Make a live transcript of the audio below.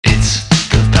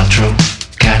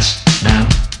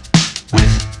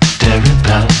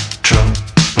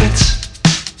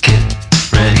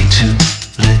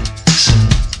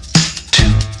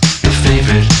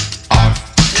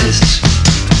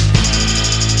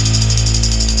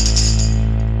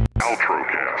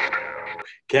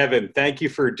Kevin, thank you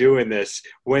for doing this.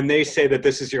 When they say that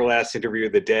this is your last interview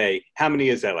of the day, how many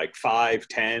is that? Like 5,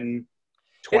 10,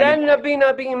 It 20? ended up being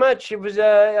not being much. It was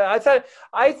I thought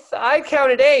I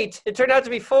counted 8. It turned out to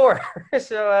be 4.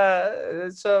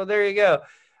 So there you go.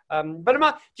 But I'm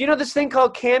not, do you know this thing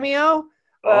called Cameo?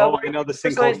 Oh, Where I you know this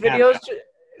thing personalize called Cameo.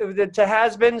 videos to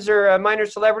has-beens or minor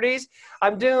celebrities.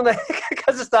 I'm doing like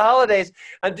because it's the holidays.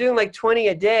 I'm doing like 20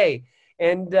 a day.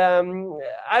 And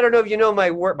I don't know if you know my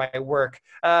work,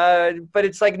 but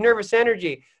it's like nervous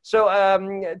energy. So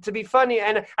to be funny,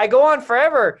 and I go on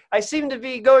forever. I seem to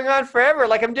be going on forever,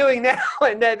 like I'm doing now.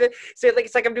 And say like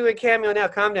it's like I'm doing a cameo now.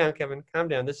 Calm down, Kevin. Calm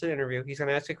down. This is an interview. He's going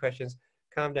to ask you questions.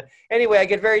 Calm down. Anyway, I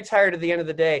get very tired at the end of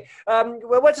the day.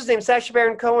 What's his name? Sacha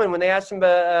Baron Cohen. When they asked him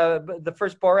the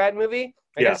first Borat movie,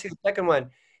 I got to Yeah. see the second one.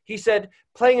 He said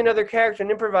playing another character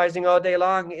and improvising all day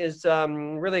long is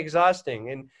really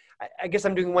exhausting. And I guess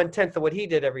I'm doing 1/10 of what he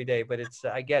did every day, but it's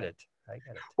I get it. I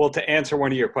get it. Well, to answer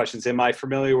one of your questions, am I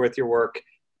familiar with your work?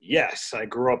 Yes, I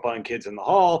grew up on Kids in the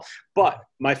Hall. But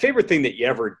my favorite thing that you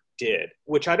ever did,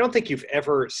 which I don't think you've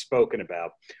ever spoken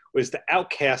about, was the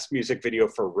Outkast music video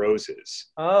for Roses.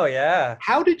 Oh yeah.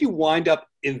 How did you wind up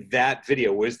in that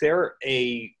video? Was there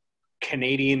a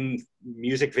Canadian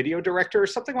music video director or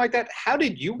something like that? How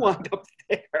did you wind up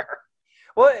there?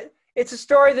 Well, it's a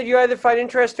story that you either find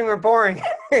interesting or boring.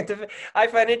 I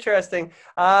find interesting.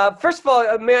 First of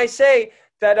all, may I say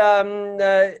that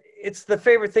it's the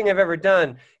favorite thing I've ever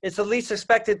done. It's the least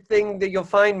expected thing that you'll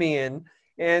find me in.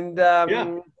 And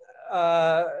Yeah.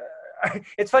 uh,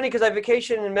 it's funny because I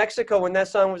vacationed in Mexico when that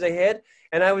song was a hit,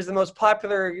 and I was the most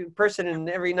popular person in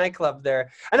every nightclub there.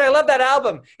 And I love that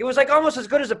album. It was like almost as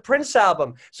good as a Prince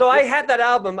album. So I had that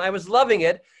album. I was loving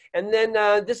it. And then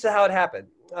this is how it happened.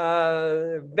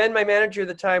 Ben, my manager at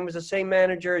the time, was the same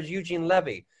manager as Eugene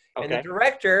Levy. And the Okay.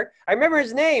 director, I remember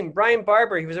his name, Brian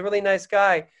Barber. He was a really nice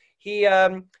guy.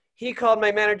 He called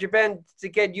my manager, Ben, to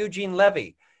get Eugene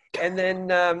Levy. And then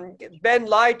Ben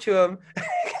lied to him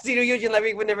because he knew Eugene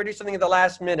Levy would never do something at the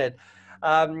last minute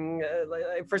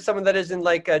for someone that isn't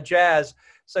like jazz.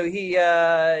 So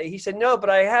he said, no, but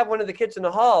I have one of the kids in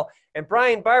the hall. And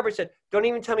Brian Barber said, don't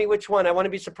even tell me which one. I want to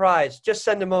be surprised. Just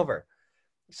send him over.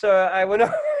 So I went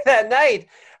over that night.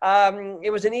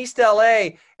 It was in East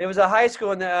LA. It was a high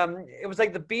school, and it was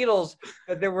like the Beatles.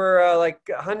 But there were like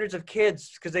hundreds of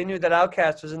kids because they knew that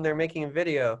Outkast was in there making a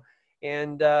video.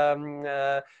 And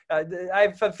I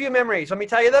have a few memories. Let me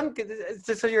tell you them,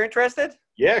 so you're interested.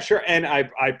 Yeah, sure. And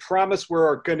I promise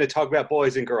we're going to talk about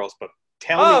boys and girls, but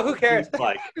tell me Oh, who what cares? it's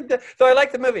like. So I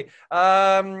like the movie.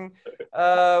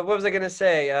 What was I going to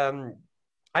say?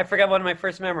 I forgot one of my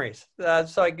first memories.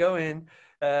 So I go in.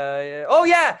 Oh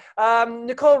yeah,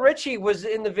 Nicole Richie was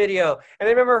in the video, and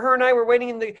I remember her and I were waiting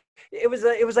in the. It was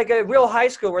like a real high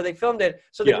school where they filmed it.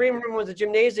 So the Yeah. green room was a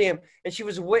gymnasium, and she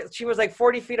was like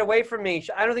 40 feet away from me.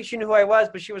 I don't think she knew who I was,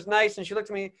 but she was nice, and she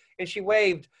looked at me and she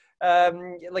waved.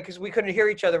 Like because we couldn't hear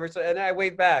each other, and I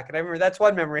waved back, and I remember that's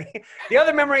one memory. The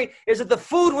other memory is that the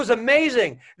food was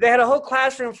amazing. They had a whole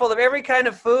classroom full of every kind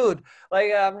of food,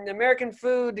 like American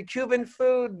food, Cuban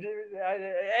food,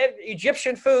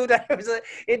 Egyptian food,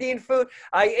 Indian food.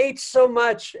 I ate so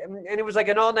much, and it was like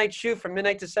an all-night shoot from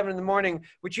midnight to 7 in the morning,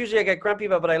 which usually I get grumpy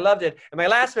about, but I loved it. And my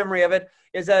last memory of it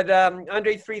is that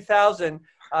Andre 3000,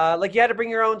 like you had to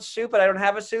bring your own suit, but I don't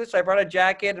have a suit, so I brought a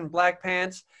jacket and black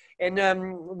pants. And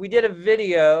we did a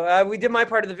video. We did my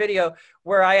part of the video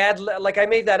where I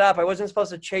made that up. I wasn't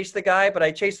supposed to chase the guy, but I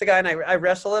chased the guy and I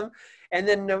wrestle him. And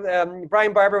then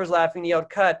Brian Barber was laughing. He yelled,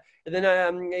 "Cut!" And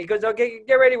then he goes, "Okay,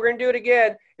 get ready. We're gonna do it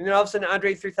again." And then all of a sudden,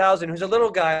 Andre 3000, who's a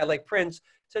little guy like Prince,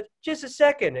 said, "Just a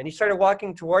second." And he started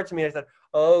walking towards me. I thought,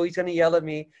 "Oh, he's gonna yell at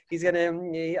me.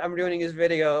 I'm ruining his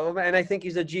video, and I think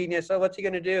he's a genius. So what's he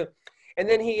gonna do?" And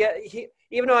then he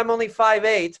even though I'm only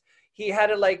 5'8". He had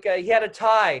he had a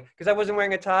tie because I wasn't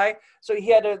wearing a tie. So he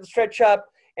had to stretch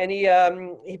up and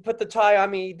he put the tie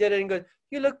on me. He did it and goes,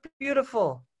 "You look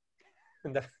beautiful."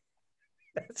 And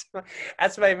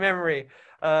that's my memory.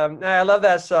 I love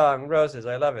that song, Roses.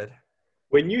 I love it.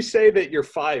 When you say that you're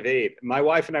 5'8", my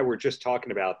wife and I were just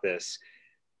talking about this.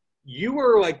 You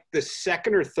were like the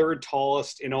second or third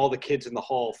tallest in all the Kids in the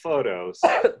Hall photos.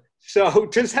 So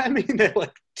does that mean that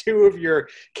like two of your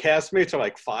castmates are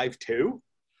like 5'2"?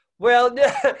 Well,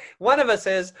 one of us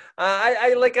is.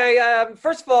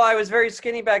 First of all, I was very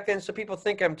skinny back then, so people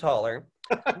think I'm taller.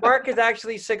 Mark is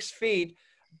actually 6 feet.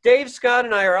 Dave, Scott,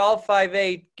 and I are all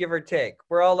 5'8", give or take.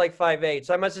 We're all like 5'8",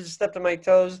 so I must have just stepped on my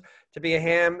toes to be a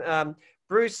ham.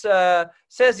 Bruce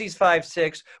says he's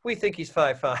 5'6". We think he's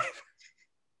 5'5".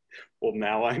 Well,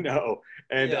 now I know.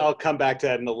 And Yeah. I'll come back to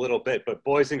that in a little bit. But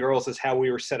Boys and Girls is how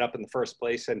we were set up in the first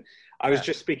place. And I was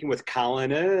just speaking with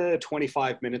Colin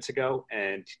 25 minutes ago,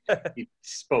 and he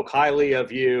spoke highly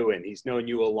of you, and he's known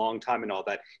you a long time and all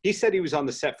that. He said he was on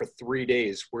the set for 3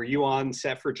 days. Were you on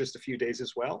set for just a few days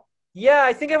as well? Yeah,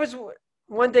 I think I was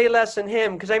one day less than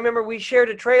him because I remember we shared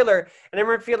a trailer, and I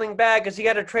remember feeling bad because he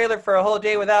had a trailer for a whole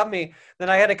day without me. Then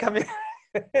I had to come in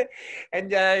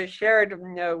and share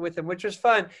it with him, which was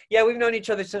fun. Yeah, we've known each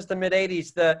other since the mid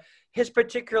 '80s. His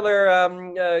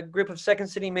particular group of Second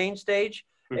City Main Stage.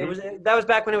 That was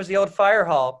back when it was the old fire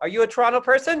hall. Are you a Toronto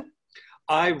person?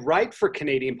 I write for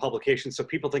Canadian publications, so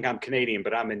people think I'm Canadian,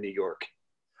 but I'm in New York.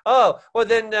 Oh, well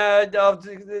then, no,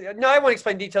 I won't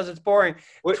explain details. It's boring.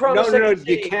 No,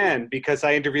 you can, because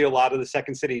I interview a lot of the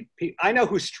Second City. I know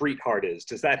who Street Heart is.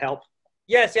 Does that help?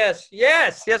 Yes,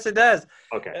 it does.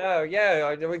 Okay. Oh,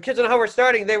 yeah. When Kids on How We're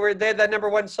Starting, they had that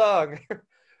 #1 song.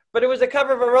 But it was a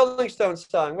cover of a Rolling Stones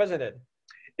song, wasn't it?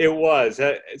 It was.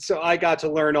 So I got to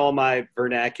learn all my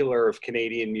vernacular of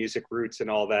Canadian music roots and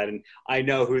all that, and I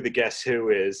know who the Guess Who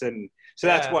is. And so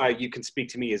that's why you can speak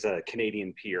to me as a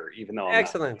Canadian peer, even though I'm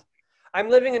Excellent. not. I'm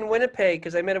living in Winnipeg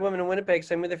because I met a woman in Winnipeg,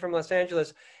 so I moved there from Los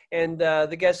Angeles, and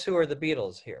the Guess Who are the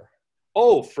Beatles here.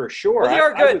 Oh, for sure. Well, they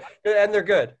are good, and they're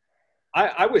good.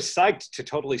 I was psyched to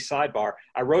totally sidebar.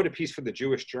 I wrote a piece for the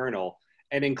Jewish Journal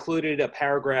and included a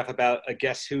paragraph about a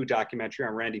Guess Who documentary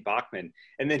on Randy Bachman.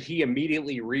 And then he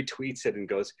immediately retweets it and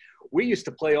goes, "We used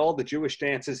to play all the Jewish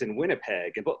dances in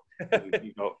Winnipeg." And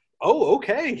you go, "Oh,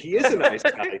 okay. He is a nice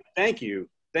guy. Thank you.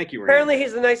 Thank you, Randy." Apparently,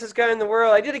 he's the nicest guy in the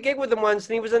world. I did a gig with him once,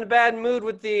 and he was in a bad mood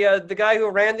with the guy who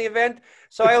ran the event.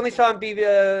 So I only saw him be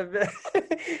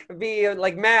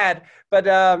like mad. But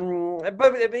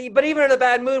even in a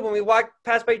bad mood, when we walked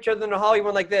past by each other in the hall, he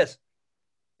went like this.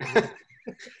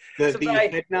 The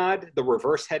head nod, the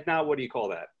reverse head nod. What do you call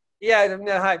that? Yeah,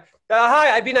 hi.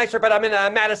 Hi, I'd be nicer, but I'm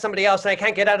mad at somebody else, and I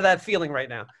can't get out of that feeling right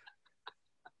now.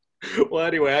 Well,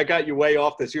 anyway, I got you way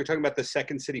off this. You were talking about the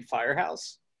Second City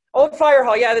Firehouse? Old Fire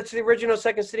Hall, yeah, that's the original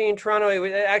Second City in Toronto.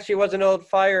 It actually was an old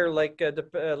fire, like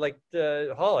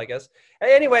the hall, I guess.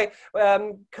 Anyway,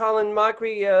 Colin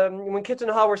Mockery, when Kids in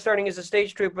the Hall were starting as a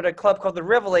stage troupe at a club called the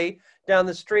Rivoli down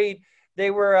the street, they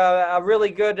were a really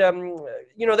good, they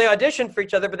auditioned for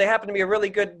each other, but they happened to be a really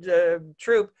good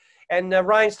troupe. And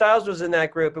Ryan Stiles was in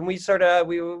that group, and we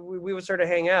would sort of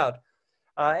hang out.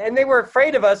 And they were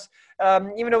afraid of us,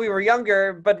 even though we were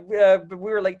younger. But we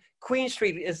were like, Queen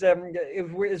Street is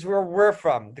where we're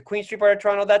from. The Queen Street part of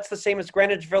Toronto, that's the same as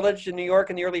Greenwich Village in New York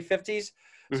in the early 50s.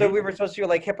 So we were supposed to be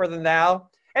like hipper than thou.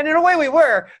 And in a way we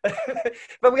were.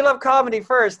 But we loved comedy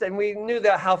first, and we knew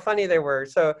how funny they were.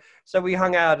 So we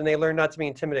hung out, and they learned not to be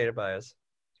intimidated by us.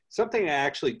 Something I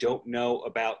actually don't know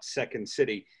about Second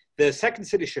City. The Second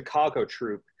City Chicago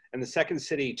troupe and the Second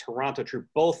City Toronto troupe,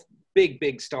 both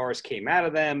big stars came out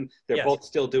of them. They're both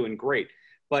still doing great.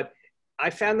 But I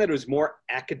found that it was more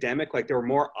academic, like there were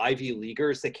more Ivy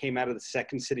Leaguers that came out of the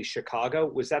Second City Chicago.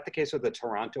 Was that the case with the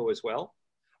Toronto as well?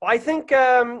 Well, I think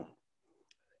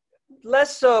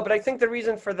less so, but I think the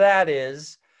reason for that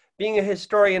is, being a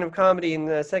historian of comedy in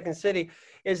the Second City,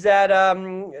 is that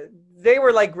they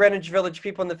were like Greenwich Village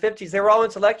people in the 50s. They were all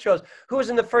intellectuals. Who was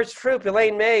in the first troupe?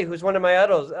 Elaine May, who's one of my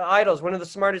idols, one of the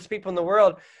smartest people in the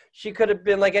world. She could have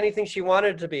been like anything she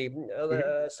wanted to be,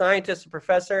 a scientist, a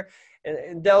professor,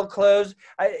 and Del Close.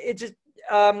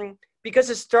 Because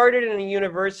it started in a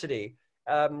university,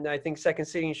 I think Second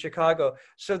City in Chicago.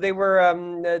 So they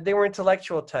were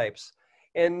intellectual types.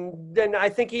 And then I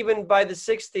think even by the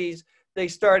 60s, they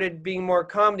started being more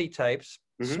comedy types,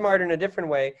 smart in a different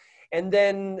way. And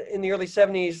then in the early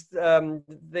 70s,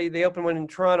 they opened one in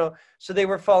Toronto. So they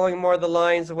were following more the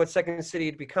lines of what Second City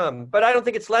had become. But I don't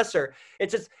think it's lesser.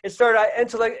 It's just,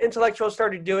 intellectuals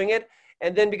started doing it.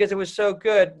 And then because it was so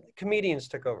good, comedians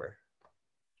took over.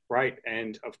 Right.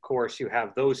 And of course you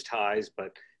have those ties,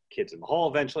 but Kids in the Hall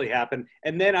eventually happened.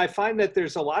 And then I find that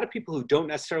there's a lot of people who don't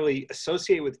necessarily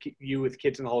associate with you with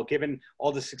Kids in the Hall, given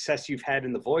all the success you've had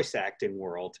in the voice acting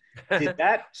world. Did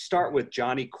that start with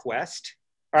Johnny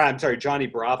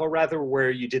Bravo, rather,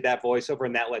 where you did that voiceover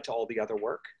and that led to all the other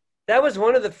work? That was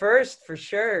one of the first, for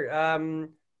sure.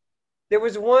 There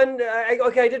was one,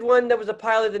 I did one that was a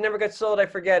pilot that never got sold, I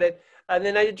forget it. And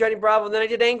then I did Johnny Bravo, and then I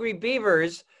did Angry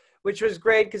Beavers, which was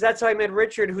great because that's how I met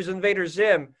Richard, who's Invader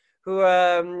Zim, who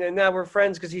and now we're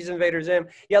friends because he's Invader Zim.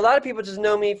 Yeah, a lot of people just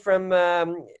know me from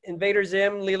Invader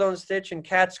Zim, Lilo and Stitch, and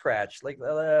Cat Scratch, like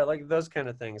those kind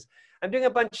of things. I'm doing a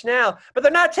bunch now, but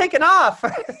they're not taking off.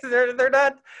 they're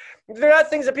not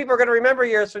things that people are going to remember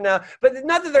years from now. But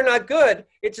not that they're not good.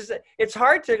 It's just it's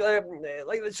hard to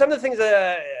like some of the things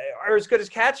that are as good as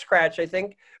Cat Scratch, I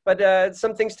think. But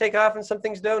some things take off and some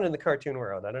things don't in the cartoon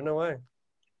world. I don't know why.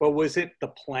 But was it the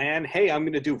plan, hey, I'm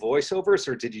going to do voiceovers,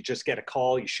 or did you just get a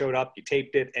call, you showed up, you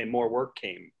taped it, and more work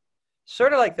came?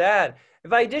 Sort of like that.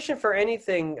 If I audition for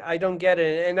anything, I don't get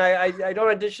it. And I don't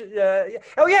audition.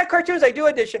 Oh, yeah, cartoons, I do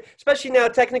audition. Especially now,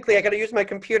 technically, I got to use my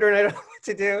computer and I don't know what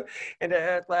to do. And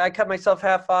I cut myself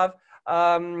half off.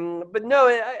 But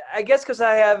no, I guess because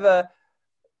I have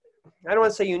I don't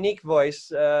want to say unique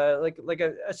voice, like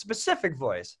a specific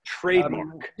voice.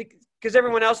 Trademark. Because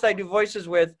everyone else that I do voices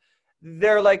with,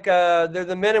 they're like they're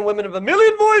the men and women of a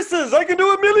million voices. I can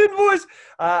do a million voice.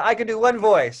 I can do one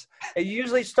voice. It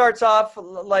usually starts off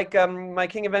like my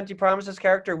King of Empty Promises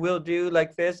character will do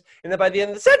like this, and then by the end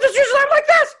of the sentence, usually I'm like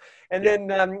this. And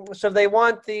then so they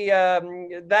want the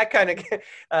that kind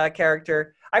of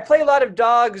character. I play a lot of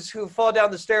dogs who fall down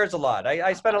the stairs a lot.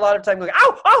 I spend a lot of time going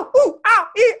ow, oh, ooh, ow,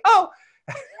 ee, oh.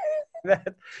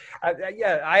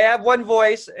 Yeah, I have one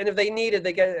voice, and if they need it,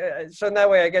 they get. So in that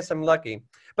way, I guess I'm lucky.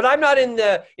 But I'm not in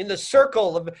the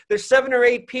circle of. There's 7 or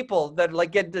 8 people that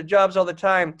like get the jobs all the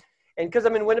time, and because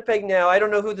I'm in Winnipeg now, I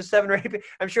don't know who the 7 or 8.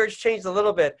 I'm sure it's changed a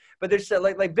little bit, but there's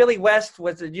like Billy West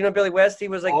was. Do you know Billy West? He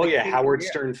was like. Oh yeah, Howard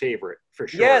Stern favorite for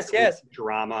sure. Yes.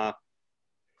 Drama.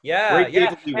 Yeah, great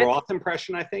David Lee Roth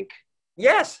impression, I think.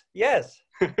 Yes.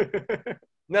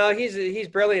 No, he's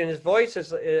brilliant. His voice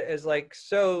is like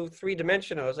so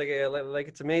 3-dimensional. It's like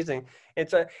it's amazing.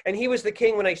 And he was the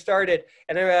king when I started.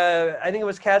 And I think it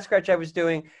was Cat Scratch I was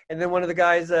doing. And then one of the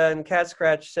guys in Cat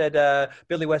Scratch said,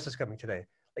 "Billy West is coming today."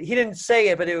 He didn't say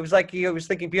it, but it was like he was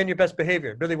thinking, "Be on your best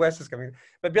behavior. Billy West is coming."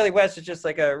 But Billy West is just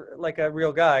like a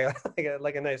real guy,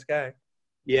 like a nice guy.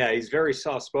 Yeah, he's very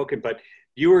soft spoken, but.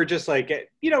 You were just like,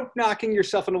 knocking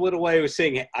yourself in a little way with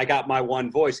saying, I got my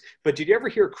one voice. But did you ever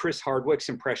hear Chris Hardwick's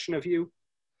impression of you?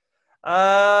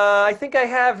 I think I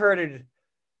have heard it.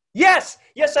 Yes,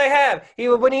 I have.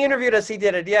 When he interviewed us, he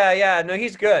did it. Yeah. No,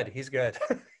 he's good.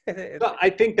 So I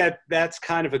think that's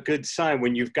kind of a good sign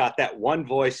when you've got that one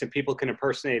voice and people can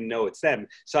impersonate and know it's them.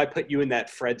 So I put you in that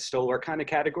Fred Stoller kind of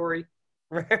category.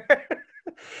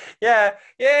 Yeah.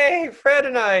 Yay, Fred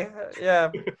and I.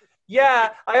 Yeah. Yeah,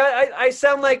 I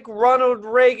sound like Ronald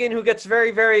Reagan who gets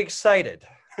very, very excited.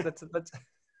 That's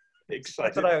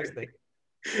what I always think.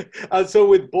 So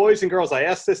with boys and girls, I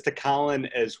asked this to Colin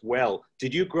as well.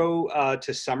 Did you go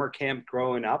to summer camp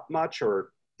growing up much,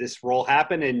 or this role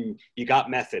happened and you got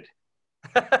method?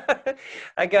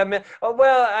 I got method. Oh,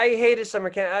 well, I hated summer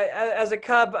camp. As a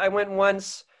cub, I went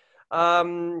once,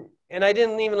 and I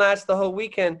didn't even last the whole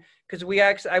weekend because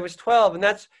I was 12, and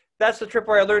that's the trip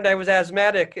where I learned I was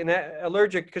asthmatic and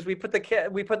allergic because we put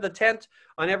the tent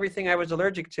on everything I was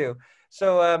allergic to.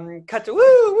 So cut to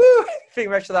woo, pretty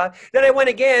much that. Then I went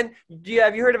again.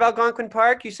 Have you heard of Algonquin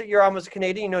Park? You said you're almost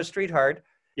Canadian. You know Street Hard.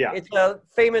 Yeah. It's a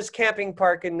famous camping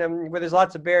park where there's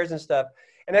lots of bears and stuff.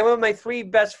 And I went with my 3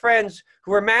 best friends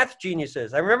who were math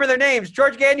geniuses. I remember their names: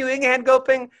 George Ganyu, Ingehan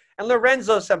Goping, and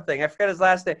Lorenzo something. I forget his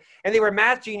last name. And they were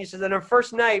math geniuses. And our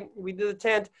first night, we did the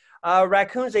tent.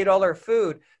 Raccoons ate all our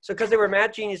food. So because they were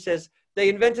math geniuses, they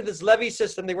invented this levy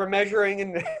system. They were measuring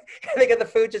and they got the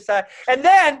food just out. And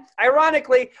then,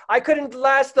 ironically, I couldn't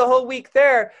last the whole week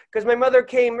there because my mother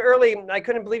came early. I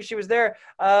couldn't believe she was there.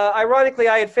 Ironically,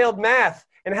 I had failed math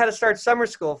and had to start summer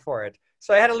school for it.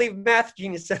 So I had to leave math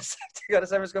geniuses to go to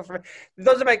summer school for me.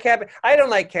 Those are my camping. I don't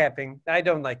like camping.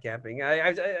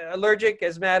 I allergic,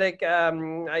 asthmatic.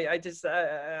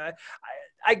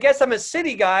 I guess I'm a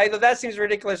city guy, though that seems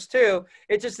ridiculous too.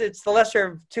 It's the lesser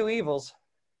of 2 evils.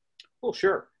 Well,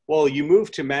 sure. Well, you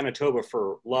moved to Manitoba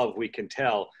for love, we can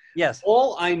tell. Yes.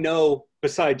 All I know,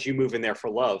 besides you moving there for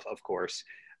love, of course,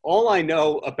 all I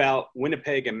know about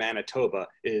Winnipeg and Manitoba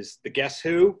is the Guess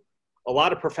Who. A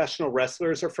lot of professional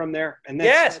wrestlers are from there, and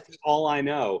that's all I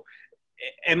know.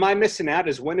 Am I missing out?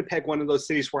 Is Winnipeg one of those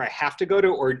cities where I have to go to,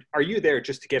 or are you there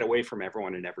just to get away from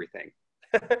everyone and everything?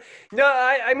 No,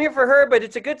 I'm here for her, but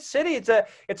it's a good city. It's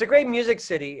a great music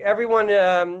city. Everyone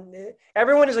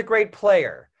is a great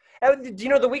player. Do you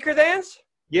know the Weaker Thans?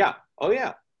 Yeah. Oh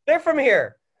yeah. They're from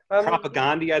here.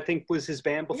 Propaganda, I think, was his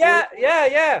band before.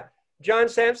 Yeah. John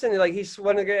Sampson, he's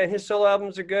one of the, and his solo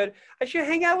albums are good. I should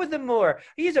hang out with him more.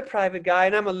 He's a private guy,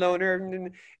 and I'm a loner.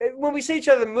 And when we see each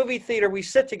other in the movie theater, we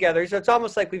sit together. So it's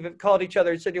almost like we've called each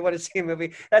other and said, "Do you want to see a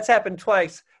movie?" That's happened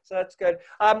twice, so that's good.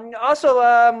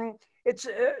 It's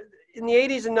in the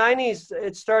 80s and 90s.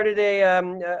 It started a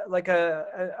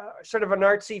sort of an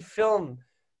artsy film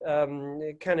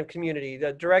kind of community.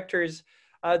 The directors,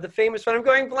 the famous one. I'm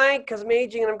going blank because I'm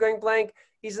aging, and I'm going blank.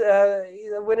 He's a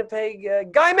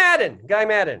Winnipeg Guy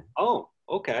Madden. Oh,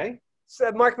 okay.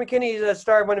 Mark McKinney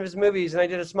starred in one of his movies, and I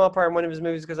did a small part in one of his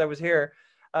movies because I was here.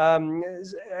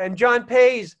 And John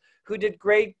Pays, who did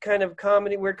great kind of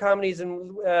weird comedies in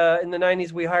the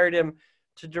 90s, we hired him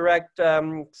to direct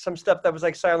some stuff that was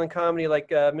like silent comedy, like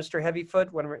Mr.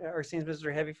 Heavyfoot, one of our scenes,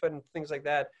 Mr. Heavyfoot, and things like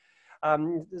that.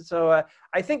 So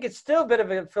I think it's still a bit of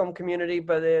a film community,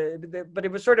 but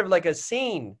it was sort of like a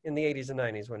scene in the 80s and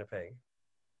 90s, Winnipeg.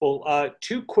 Well,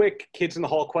 2 quick Kids in the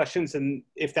Hall questions, and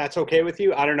if that's okay with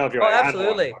you, I don't know if you're. Oh,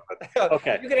 absolutely.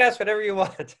 Okay. You can ask whatever you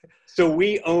want. So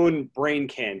we own Brain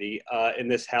Candy in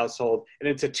this household, and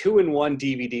it's a 2-in-1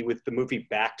 DVD with the movie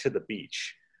Back to the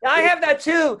Beach. I have that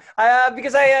too,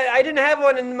 because I didn't have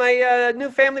one, and my new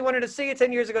family wanted to see it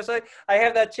 10 years ago, so I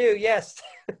have that too. Yes.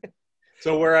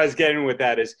 So where I was getting with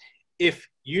that is, if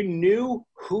you knew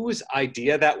whose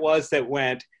idea that was that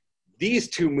went, these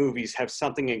 2 movies have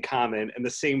something in common and the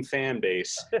same fan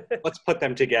base, let's put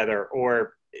them together,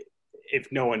 or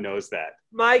if no one knows that.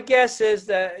 My guess is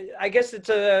that, I guess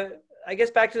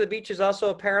Back to the Beach is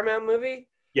also a Paramount movie.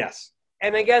 Yes.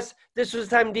 And I guess this was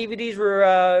the time DVDs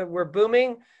were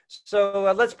booming.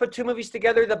 So let's put 2 movies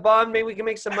together. The bond, maybe we can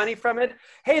make some money from it.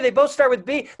 Hey, they both start with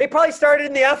B. They probably started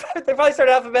in the alphabet. They probably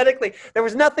started alphabetically. There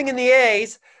was nothing in the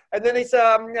A's, and then they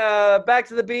saw Back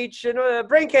to the Beach and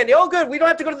Brain Candy. Oh, good. We don't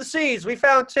have to go to the C's. We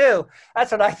found 2.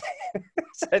 That's what I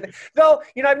think. Though,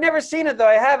 I've never seen it though.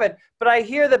 I haven't, but I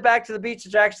hear that Back to the Beach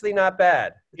is actually not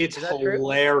bad. It's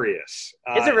hilarious.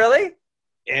 Is it really?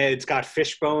 It's got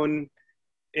Fishbone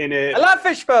in it. I love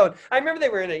Fishbone. I remember they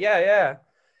were in it. Yeah.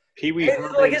 Pee-wee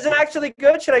Herman. Is it actually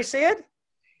good? Should I see it?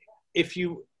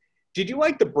 Did you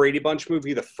like the Brady Bunch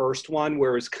movie, the first one,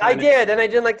 where it was I did, and I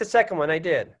didn't like the second one. I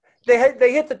did. They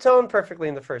hit the tone perfectly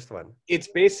in the first one. It's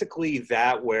basically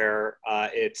that where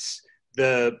it's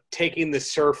the taking the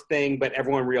surf thing, but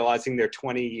everyone realizing they're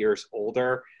 20 years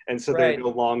older, and so they're no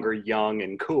longer young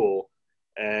and cool.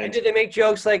 And did they make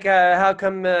jokes like, how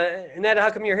come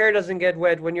your hair doesn't get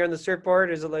wet when you're on the surfboard?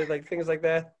 Is it like things like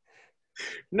that?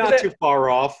 Not too far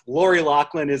off. Lori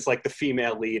Loughlin is like the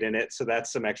female lead in it, so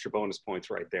that's some extra bonus points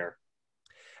right there.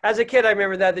 As a kid, I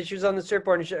remember that she was on the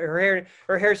surfboard and her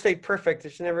hair stayed perfect.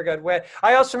 She never got wet.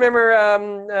 I also remember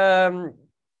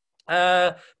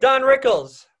Don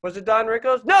Rickles. Was it Don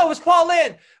Rickles? No, it was Paul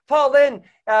Lynde. Paul Lynde.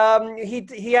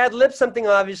 He ad-libbed something,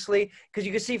 obviously, because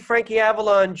you could see Frankie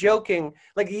Avalon joking.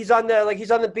 Like he's on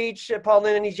the beach, Paul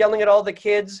Lynde, and he's yelling at all the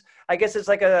kids. I guess it's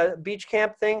like a beach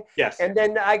camp thing. Yes. And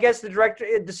then I guess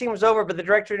the scene was over, but the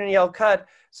director didn't yell cut.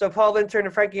 So Paul Lynde turned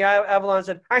to Frankie Avalon and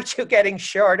said, "Aren't you getting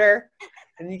shorter?"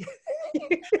 And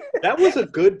that was a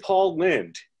good Paul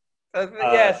Lynde.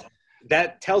 Yes.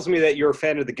 That tells me that you're a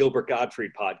fan of the Gilbert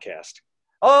Gottfried podcast.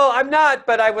 Oh, I'm not,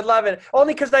 but I would love it.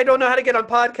 Only because I don't know how to get on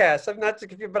podcasts. I'm not,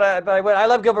 but I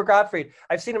love Gilbert Gottfried.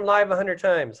 I've seen him live 100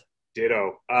 times.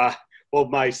 Ditto. Well,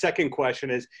 my second question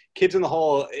is, Kids in the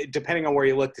Hall, depending on where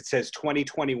you looked, it says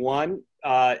 2021.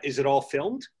 Is it all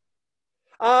filmed?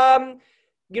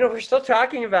 We're still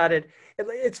talking about it.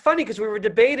 It's funny because we were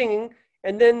debating,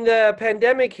 and then the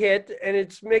pandemic hit, and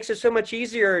it makes it so much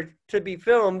easier to be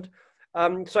filmed.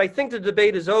 So I think the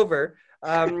debate is over.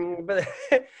 But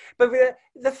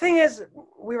the thing is,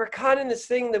 we were caught in this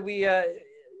thing that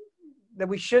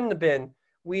we shouldn't have been.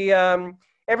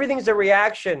 Everything's a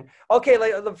reaction. Okay,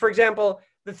 like for example,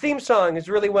 the theme song is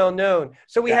really well known.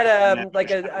 So we had a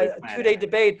 2-day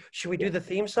debate. Should we do the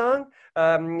theme song?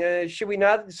 Should we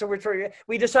not? So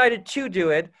we decided to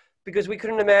do it because we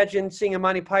couldn't imagine seeing a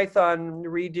Monty Python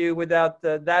redo without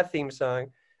that theme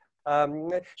song.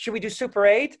 Should we do Super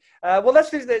 8? Well,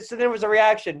 let's do this. So there was a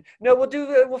reaction. No,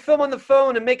 we'll film on the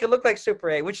phone and make it look like Super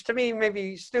 8, which to me may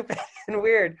be stupid and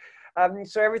weird.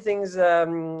 So everything's,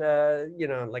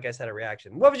 like I said, a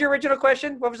reaction. What was your original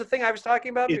question? What was the thing I was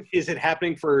talking about? Is it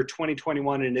happening for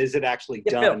 2021, and is it actually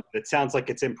done? Film. It sounds like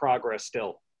it's in progress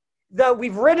still.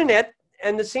 We've written it,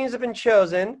 and the scenes have been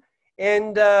chosen.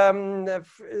 And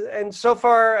so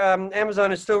far,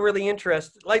 Amazon is still really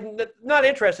interested. Like, not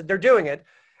interested, they're doing it.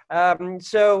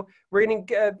 So we're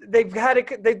gonna. They've had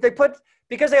it. They put,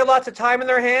 because they had lots of time in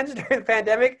their hands during the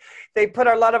pandemic. They put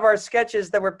a lot of our sketches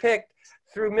that were picked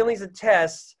through millions of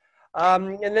tests,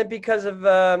 and then because of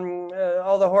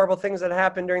all the horrible things that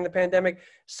happened during the pandemic,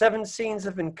 7 scenes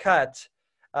have been cut.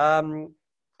 Don't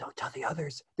tell the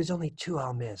others. There's only 2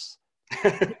 I'll miss.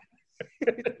 I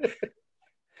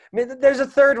mean, there's a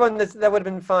third one that would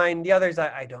have been fine. The others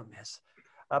I don't miss.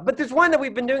 But there's one that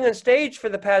we've been doing on stage for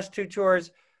the past 2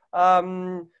 tours,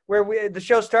 where the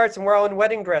show starts and we're all in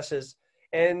wedding dresses.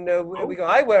 And we go,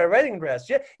 I wear a wedding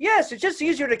dress. Yes, it's just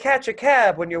easier to catch a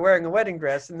cab when you're wearing a wedding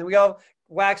dress. And then we all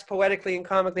wax poetically and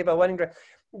comically about wedding dress.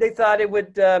 they thought it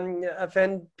would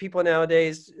offend people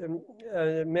nowadays,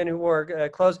 men who wore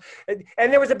clothes.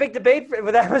 And there was a big debate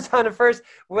with Amazon at first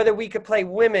whether we could play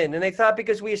women, and they thought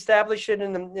because we established it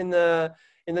in the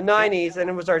 90s and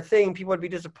it was our thing, people would be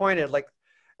disappointed. Like,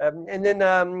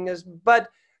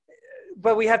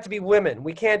 but we have to be women.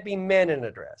 We can't be men in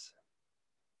a dress.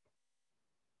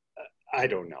 I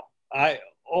don't know.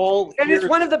 It's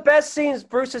one of the best scenes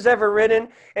Bruce has ever written,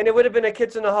 and it would have been a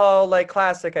Kids in the Hall like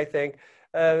classic, I think.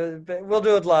 But we'll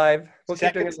do it live. We'll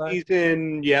keep doing it live. Second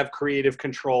season, you have creative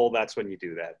control. That's when you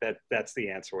do that. That's the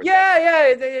answer. Yeah.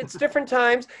 It's different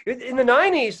times. In the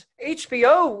 90s,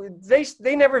 HBO,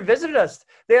 they never visited us.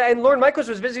 And Lorne Michaels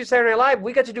was busy Saturday Night Live.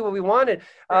 We got to do what we wanted.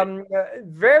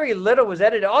 Very little was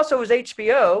edited. Also, it was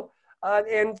HBO.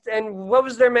 And what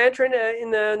was their mantra in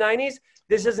the 90s?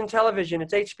 This isn't television,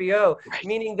 it's HBO,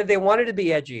 meaning that they wanted to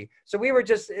be edgy. So we were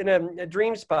just in a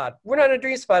dream spot. We're not in a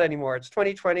dream spot anymore. It's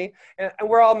 2020, and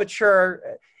we're all mature,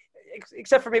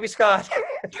 except for maybe Scott.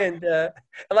 And a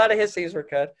lot of his scenes were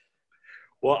cut.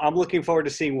 Well, I'm looking forward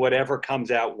to seeing whatever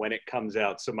comes out when it comes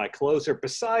out. So my closer,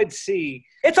 besides C...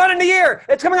 It's on in the year.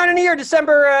 It's coming on in the year,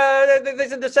 December. They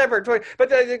said December 20.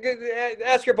 But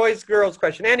ask your boys, girls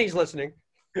question. Annie's listening.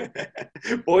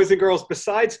 Boys and girls,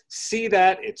 besides see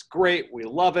that, it's great. We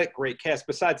love it. Great cast.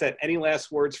 Besides that, any last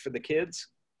words for the kids?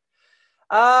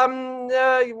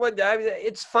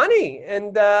 It's funny,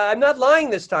 and I'm not lying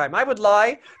this time. I would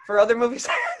lie for other movies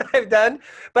I've done,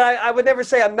 but I would never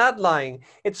say I'm not lying.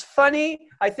 It's funny.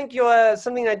 I think you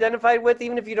something identified with,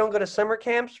 even if you don't go to summer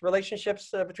camps,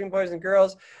 relationships between boys and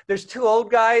girls. There's two old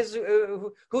guys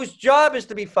whose job is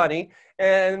to be funny,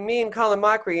 and me and Colin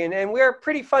Mockery, and we're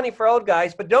pretty funny for old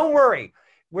guys, but don't worry.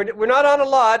 We're not on a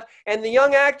lot, and the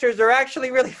young actors are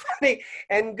actually really funny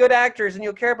and good actors, and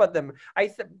you'll care about them.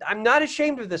 I'm not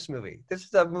ashamed of this movie. This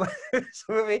is a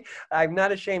movie I'm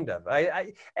not ashamed of.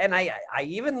 I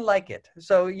even like it.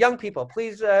 So young people,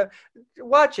 please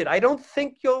watch it. I don't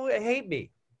think you'll hate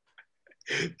me.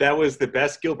 That was the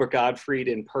best Gilbert Gottfried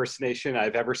impersonation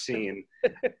I've ever seen.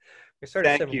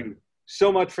 Thank you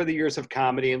so much for the years of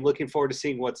comedy, and looking forward to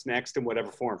seeing what's next in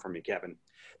whatever form from you, Kevin.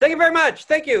 Thank you very much.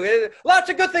 Thank you. Lots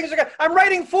of good things. I'm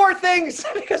writing 4 things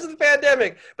because of the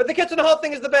pandemic, but the Kids in the Hall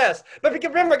thing is the best. But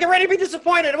remember, get ready to be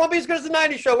disappointed. It won't be as good as the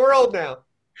 90s show. We're old now.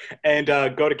 And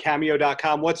go to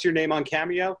Cameo.com. What's your name on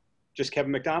Cameo? Just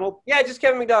Kevin McDonald? Yeah, just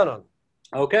Kevin McDonald.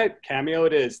 Okay, Cameo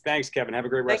it is. Thanks, Kevin. Have a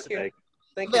great rest of the day.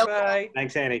 Thank you. Bye.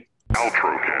 Thanks, Annie.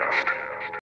 Paltrocast.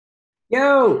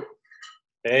 Yo.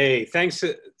 Hey, thanks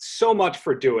so much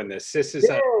for doing this. This is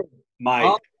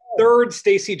my third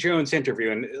Stacy Jones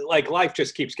interview, and like life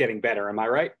just keeps getting better. Am I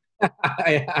right?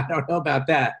 I don't know about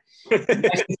that. Nice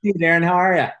to see you, Darren. How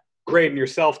are you? Great. And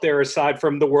yourself there, aside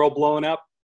from the world blowing up?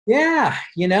 Yeah,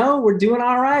 we're doing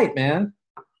all right, man.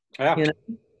 Yeah,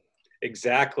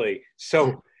 exactly.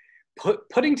 So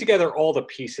putting together all the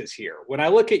pieces here, when I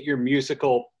look at your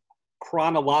musical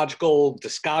chronological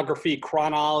discography,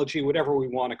 chronology, whatever we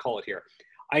want to call it here,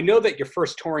 I know that your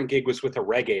first touring gig was with a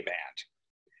reggae band.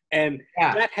 And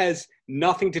that has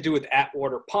nothing to do with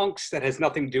Atwater Punks. That has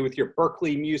nothing to do with your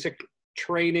Berkeley music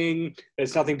training. That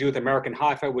has nothing to do with American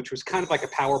Hi-Fi, which was kind of like a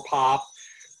power pop,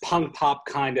 punk pop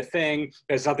kind of thing.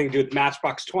 That has nothing to do with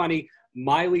Matchbox 20,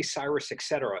 Miley Cyrus,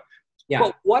 etc. Yeah.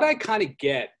 But what I kind of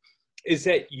get is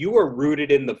that you are rooted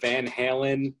in the Van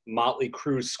Halen, Motley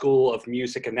Crue school of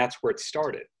music, and that's where it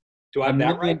started. Do I have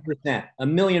that right?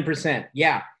 1,000,000%.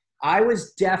 Yeah. I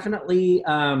was definitely...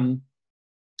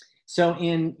 So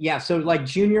like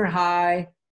junior high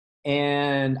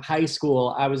and high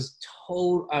school, I was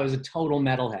a total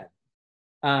metalhead.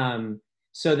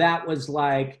 So that was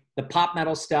like the pop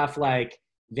metal stuff, like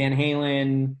Van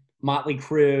Halen, Motley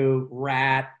Crue,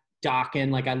 Rat, Dokken.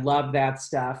 Like I loved that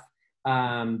stuff.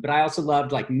 But I also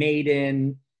loved like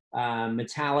Maiden,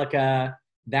 Metallica,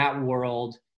 that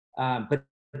world. But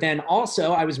then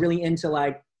also I was really into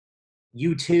like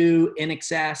U2,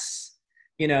 INXS.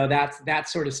 That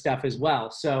sort of stuff as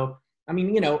well. So, I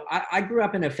mean, I grew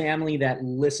up in a family that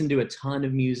listened to a ton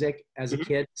of music as a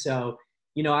kid. So,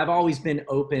 I've always been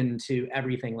open to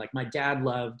everything. Like my dad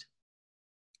loved,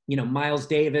 Miles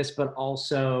Davis, but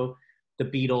also the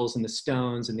Beatles and the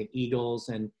Stones and the Eagles.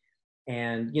 And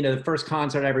the first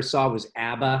concert I ever saw was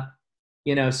ABBA,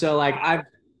 so like I've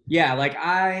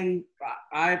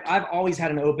always had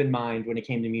an open mind when it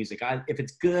came to music. If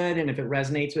it's good and if it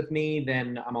resonates with me,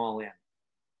 then I'm all in.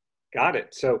 Got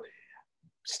it. So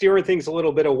steering things a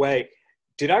little bit away,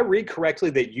 did I read correctly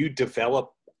that you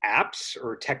develop apps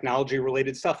or technology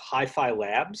related stuff, Hi-Fi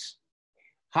Labs?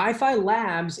 Hi-Fi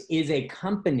Labs is a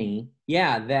company,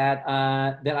 that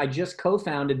I just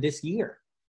co-founded this year.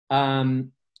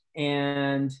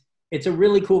 And it's a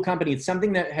really cool company. It's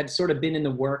something that had sort of been in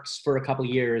the works for a couple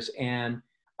of years. And,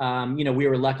 we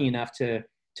were lucky enough to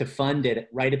fund it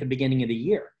right at the beginning of the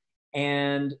year.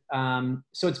 And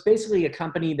so it's basically a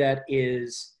company that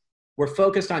we're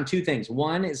focused on two things.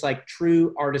 One is like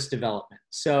true artist development.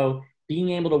 So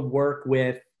being able to work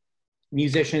with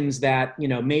musicians that,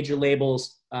 major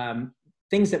labels,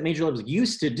 things that major labels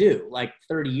used to do like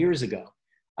 30 years ago.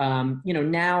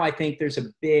 Now I think there's a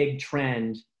big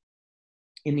trend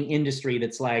in the industry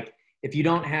that's like, if you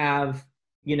don't have,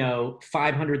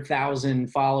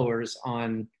 500,000 followers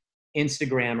on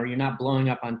Instagram, or you're not blowing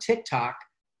up on TikTok,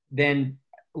 then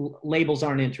labels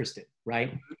aren't interested,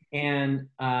 right? And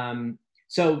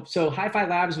so Hi-Fi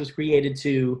Labs was created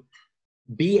to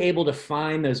be able to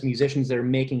find those musicians that are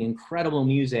making incredible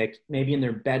music, maybe in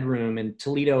their bedroom in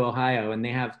Toledo, Ohio, and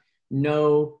they have they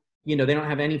don't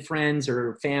have any friends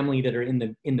or family that are in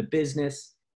the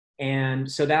business.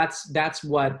 And so that's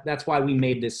why we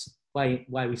made this, why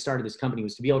we started this company,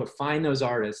 was to be able to find those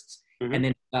artists and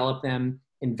then develop them,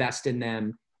 invest in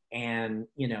them, and,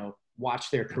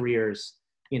 watch their careers,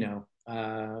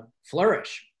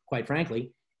 flourish, quite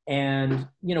frankly. And,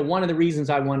 one of the reasons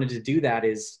I wanted to do that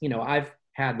is, I've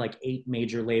had like 8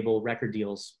 major label record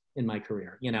deals in my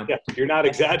career, Yeah, you're not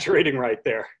exaggerating right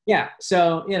there. Yeah.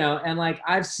 So, and like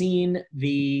I've seen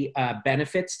the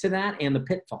benefits to that and the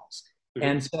pitfalls.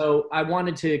 And so I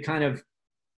wanted to kind of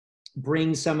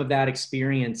bring some of that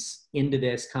experience into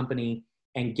this company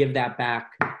and give that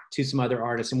back to some other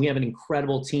artists. And we have an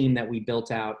incredible team that we built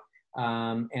out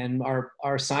and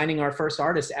are signing our first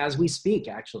artist as we speak,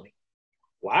 actually.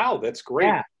 Wow, that's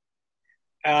great.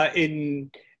 Yeah. In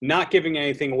not giving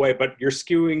anything away, but you're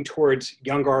skewing towards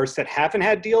younger artists that haven't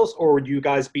had deals, or would you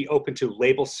guys be open to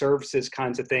label services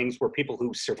kinds of things where people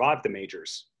who survived the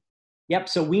majors? Yep.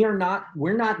 So we're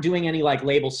not doing any like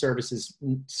label services.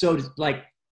 So like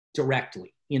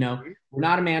directly, we're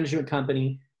not a management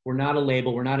company. We're not a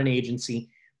label. We're not an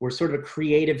agency. We're sort of a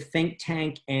creative think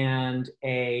tank and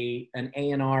an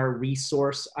A&R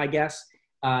resource, I guess.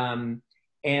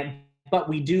 But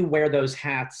we do wear those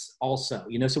hats also,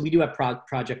 so we do have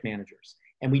project managers,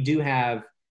 and we do have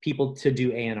people to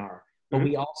do A&R, but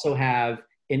we also have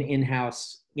an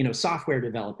in-house, software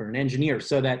developer, an engineer,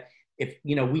 so that if,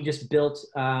 we just built,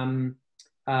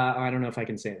 I don't know if I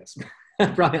can say this.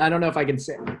 Probably, I don't know if I can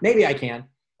say, maybe I can.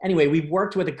 Anyway, we've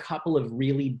worked with a couple of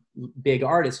really big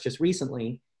artists just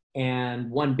recently, and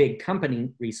one big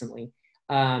company recently.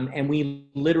 And we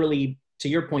literally, to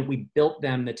your point, we built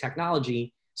them the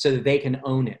technology so that they can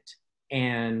own it,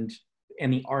 and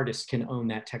the artist can own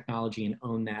that technology and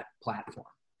own that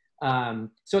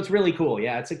platform. So it's really cool.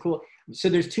 Yeah, so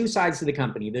there's 2 sides to the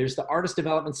company. There's the artist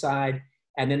development side,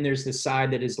 and then there's the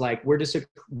side that is like, we're just a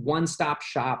one-stop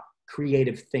shop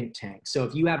creative think tank. So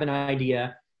if you have an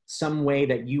idea, some way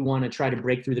that you want to try to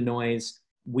break through the noise,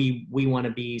 we want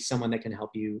to be someone that can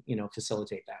help you,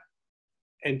 facilitate that.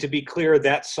 And to be clear,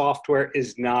 that software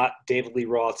is not David Lee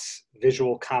Roth's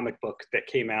visual comic book that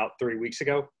came out 3 weeks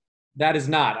ago? That is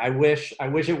not. I wish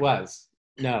it was.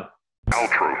 No.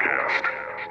 Paltrocast.